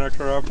had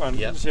spinnaker up, and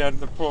she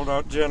had pulled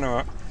out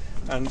Genoa,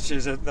 and she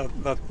said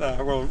that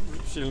well,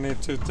 she'll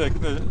need to take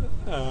the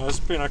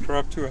spinnaker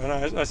up too, and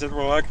I said,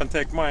 well, I can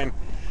take mine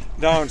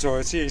down, so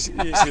it's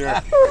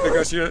easier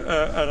because you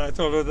and I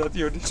told her that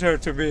you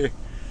deserve to be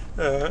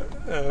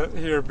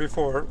here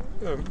before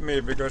me,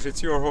 because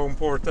it's your home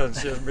port and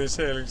she's been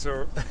sailing,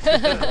 so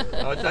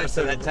Oh, don't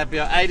say that,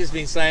 Tapio. Ada's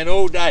been saying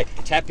all day,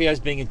 Tapio's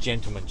being a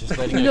gentleman, just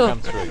letting her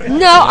come through.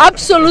 No,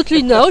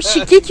 absolutely no.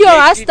 She kicked your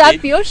ass,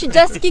 Tapio. She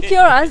just kicked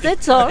your ass,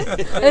 that's all.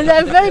 And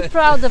I'm very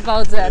proud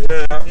about that.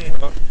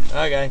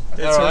 Okay,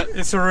 all right.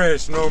 it's a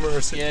race, no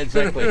mercy. Yeah,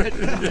 exactly.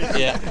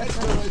 Yeah.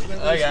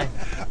 Okay.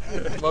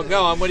 Well,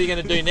 go on. What are you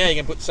going to do now? You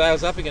going to put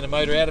sails up? You're going to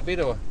motor out a bit,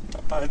 or?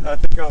 I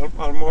think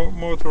I'll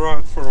motor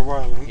out for a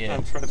while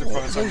and try to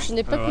find Donc je some.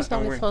 n'ai pas pu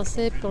parler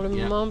français pour le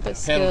moment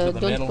parce Pedal que to the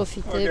Don metal.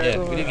 profitait Yeah,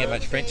 pour... we didn't get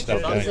much French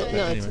stuff going. No,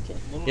 Anyway. it's okay.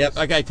 Yep.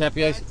 Okay,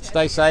 Tapio.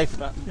 Stay safe.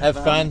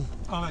 Have fun.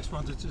 Alex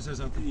wanted to say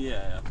something.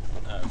 Yeah.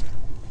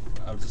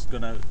 I was just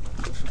gonna...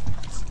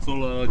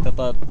 Sulla oli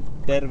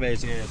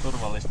terveisiä ja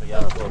turvallista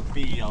jatkoa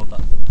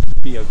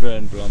Pia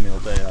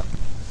Grönblomilta ja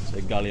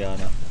se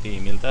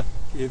Galliana-tiimiltä.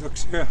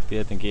 Kiitoksia.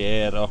 Tietenkin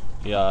Eero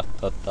ja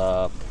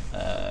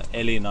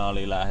Elina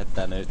oli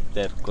lähettänyt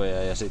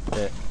terkkoja, ja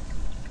sitten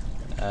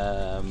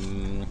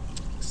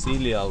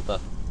Siljalta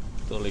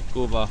tuli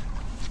kuva.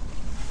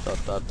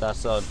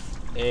 Tässä on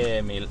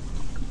Emil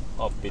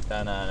oppi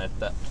tänään,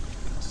 että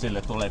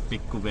sille tulee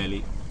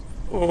pikkuveli.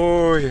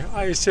 Oi,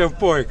 ai se on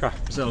poika.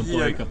 Se on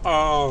poika.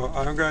 Oh,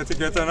 I'm going to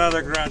get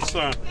another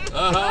grandson.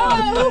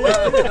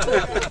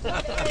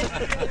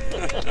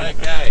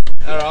 Okay.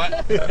 All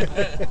right.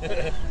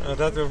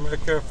 That will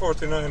make a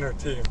 49er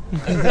team.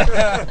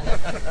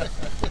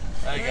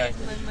 Okay.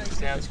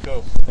 Sounds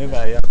cool.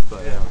 Hyvää jatkoa.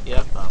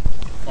 Yep.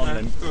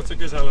 Tuutko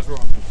kesällä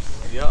Suomeen?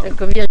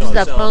 Donc on vient juste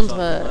d'apprendre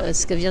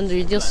ce que vient de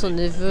lui dire son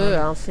neveu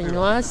en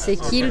finnois, c'est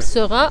qu'il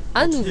sera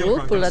à nouveau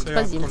pour la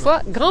troisième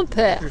fois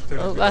grand-père.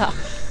 Donc voilà,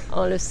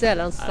 on le sait à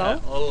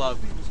l'instant. Ollaan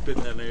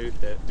Spitlerin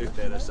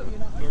yhteydessä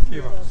No,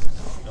 kiva.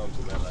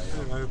 jonkun verran.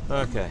 Hyvä juttu.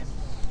 Okay.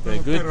 Very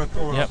good.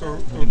 Tervetuloa. Yep. Tuu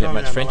You get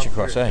much French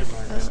across, eh?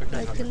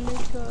 I can make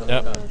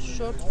Yep. a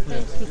short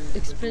French to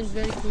explain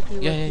very quickly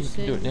what Yeah, yeah, you you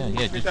say. can do it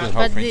now. Yeah, just do the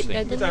whole But French I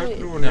thing. don't Mitä know.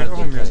 duunia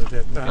hommia sä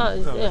teet tähän?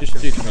 Ah, yeah. Just do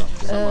the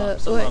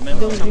French. Ouais,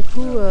 donc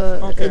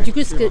du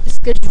coup, ce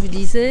que je vous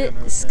disais,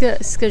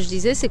 ce que je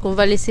disais, c'est qu'on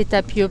va laisser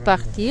Tapio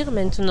partir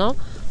maintenant.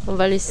 On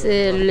va le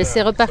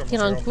laisser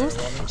repartir en course.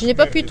 Je n'ai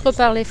pas pu trop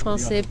parler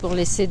français pour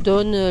laisser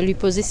Dawn lui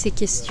poser ses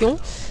questions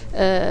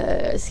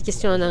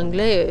en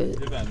anglais.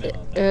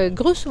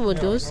 Grosso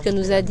modo, ce que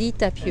nous a dit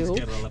Tapio.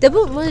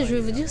 D'abord, moi, je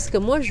vais vous dire ce que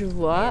moi je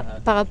vois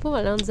par rapport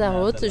à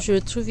Lanzarote. Je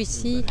le trouve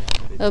ici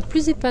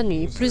plus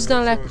épanoui, plus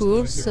dans la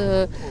course,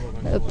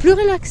 plus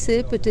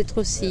relaxé peut-être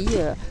aussi.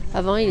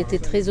 Avant, il était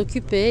très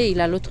occupé. Il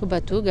a l'autre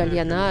bateau,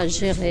 Galliana, à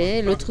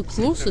gérer, l'autre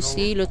course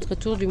aussi, l'autre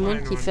tour du monde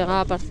qu'il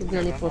fera à partir de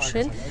l'année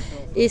prochaine.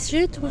 Et je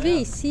l'ai trouvé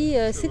ici,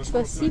 cette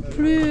fois-ci,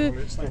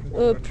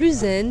 plus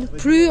zen.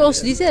 On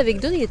se disait avec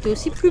Don, il était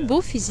aussi plus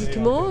beau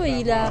physiquement.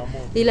 Il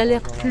a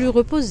l'air plus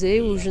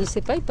reposé, ou je ne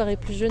sais pas, il paraît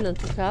plus jeune en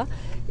tout cas.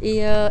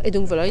 Et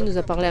donc voilà, il nous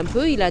a parlé un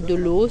peu. Il a de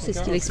l'eau, c'est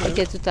ce qu'il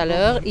expliquait tout à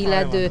l'heure.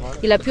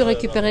 Il a pu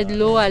récupérer de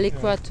l'eau à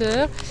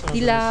l'équateur.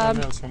 Il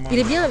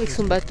est bien avec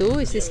son bateau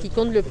et c'est ce qui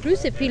compte le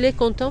plus. Et puis il est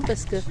content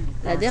parce que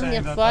la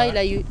dernière fois, il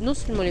a eu non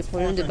seulement les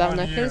problèmes de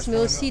barnacles, mais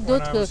aussi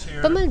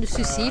pas mal de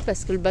soucis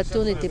parce que le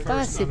bateau n'était pas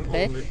assez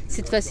prêt.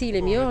 Cette fois-ci, il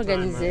est mieux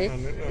organisé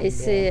et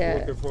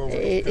c'est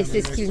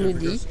ce qu'il nous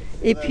dit.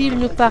 Et puis il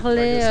nous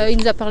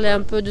a parlé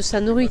un peu de sa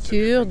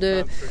nourriture,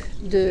 de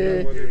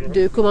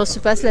comment se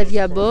passe la vie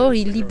à bord.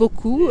 Il lit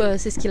beaucoup,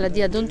 c'est ce qu'il a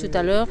dit à Don tout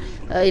à l'heure.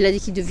 Il a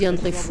dit qu'il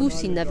deviendrait fou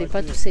s'il n'avait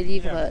pas tous ses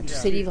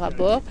livres à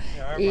bord.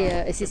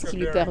 Et c'est ce qui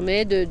lui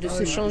permet de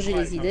se changer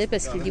les idées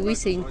parce qu'il dit oui,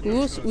 c'est une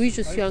course, oui,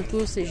 je suis en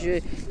course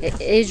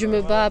et je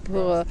me bats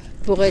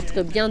pour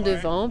être bien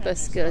devant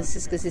parce que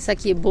c'est ça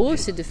qui est beau,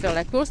 c'est de faire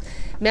la course.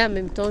 Mais en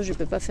même temps, je ne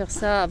peux pas faire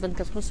ça à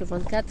 24 heures sur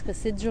 24,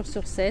 7 jours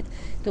sur 7.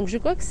 Donc je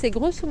crois que c'est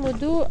grosso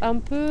modo un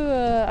peu,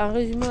 en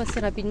résumant assez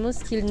rapidement,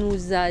 ce qu'il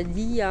nous a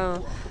dit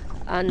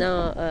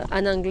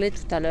en anglais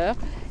tout à l'heure.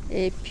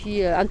 Et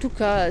puis, en tout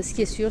cas, ce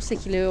qui est sûr, c'est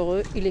qu'il est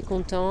heureux, il est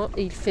content,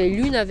 il fait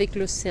l'une avec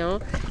l'océan.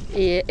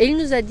 Et il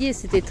nous a dit, et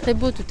c'était très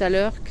beau tout à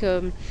l'heure,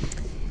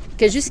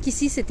 que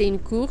jusqu'ici, c'était une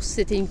course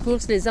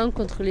les uns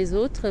contre les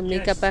autres,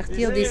 mais qu'à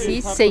partir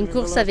d'ici, c'est une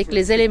course avec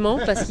les éléments,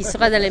 parce qu'il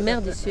sera dans les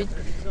mers du Sud.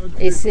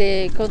 Et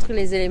c'est contre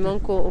les éléments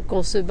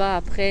qu'on se bat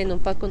après, non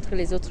pas contre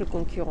les autres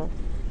concurrents.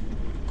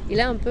 Il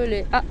a un peu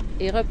les... Ah,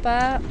 il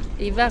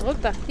va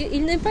repartir.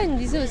 Il n'aime pas, il nous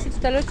disait aussi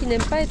tout à l'heure qu'il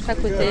n'aime pas être à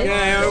côté.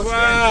 Okay, au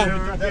revoir.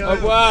 Au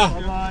revoir.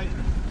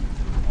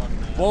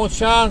 Bonne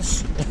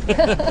chance.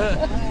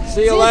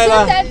 See you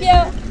later.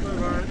 Tapio.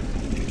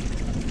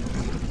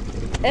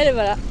 Et le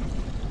voilà.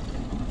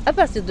 À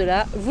partir de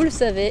là, vous le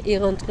savez, il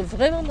rentre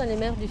vraiment dans les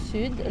mers du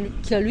Sud,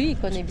 que lui, il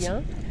connaît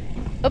bien.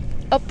 Hop,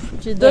 hop,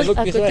 je donne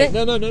à côté.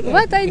 No.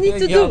 What I need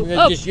to do?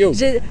 Yeah, just you.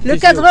 J'ai le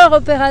Just cadreur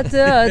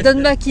opérateur Don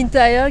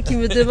McIntyre qui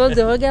me demande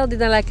de regarder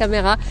dans la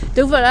caméra.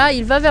 Donc voilà,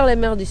 il va vers les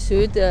mers du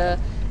Sud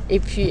et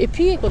puis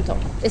il est content.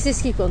 Et c'est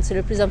ce qui compte, c'est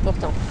le plus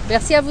important.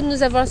 Merci à vous de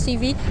nous avoir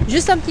suivis.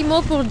 Juste un petit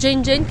mot pour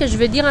Jane que je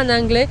vais dire en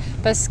anglais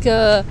parce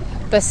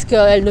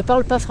qu'elle ne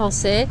parle pas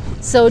français.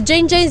 So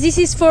Jane, this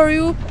is for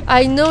you.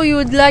 I know you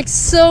would like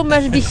so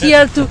much be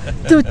here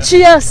to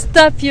cheer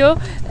Tapio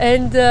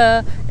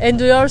and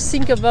we all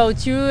think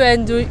about you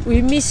and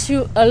we miss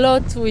you a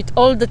lot with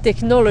all the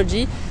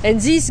technology. And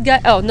this guy,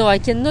 oh no, I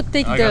cannot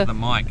take I got the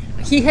mic.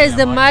 He has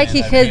the mic,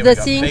 he has we the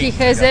got thing, Pete, he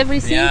we has got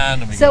everything.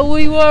 Leanne, we So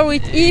we were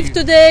with Yves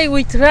today,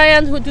 with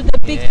Ryan who do the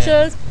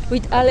pictures,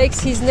 with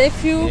Alex, his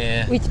nephew,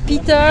 Yeah. with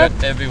Peter,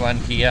 Got everyone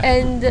here.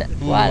 and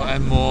well,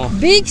 And more.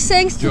 big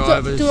thanks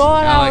Drivers, to all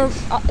Alex.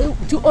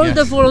 the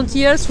Yes.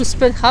 volunteers who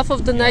spent half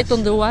of the night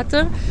on the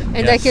water,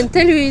 and I Yes. can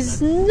tell you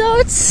it's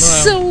not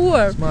so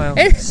warm. Smile.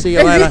 And- See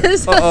you later.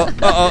 Yes.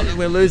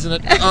 We're losing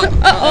it.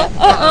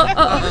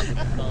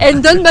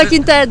 And Don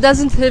McIntyre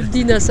doesn't have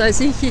dinner, so I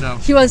think No.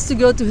 he wants to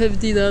go to have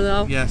dinner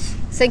now. Yes.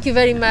 Thank you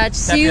very much.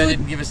 See Tapio you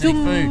didn't give us any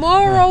food.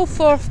 tomorrow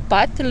for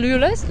Pat,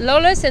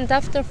 Lawless, and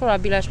after for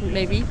Abhilash,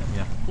 maybe.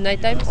 Yeah.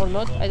 Nighttime or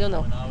not, I don't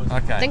know.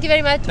 Okay. Thank you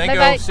very much. Thank Bye you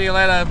bye. all. See you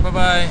later. Bye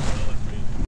bye.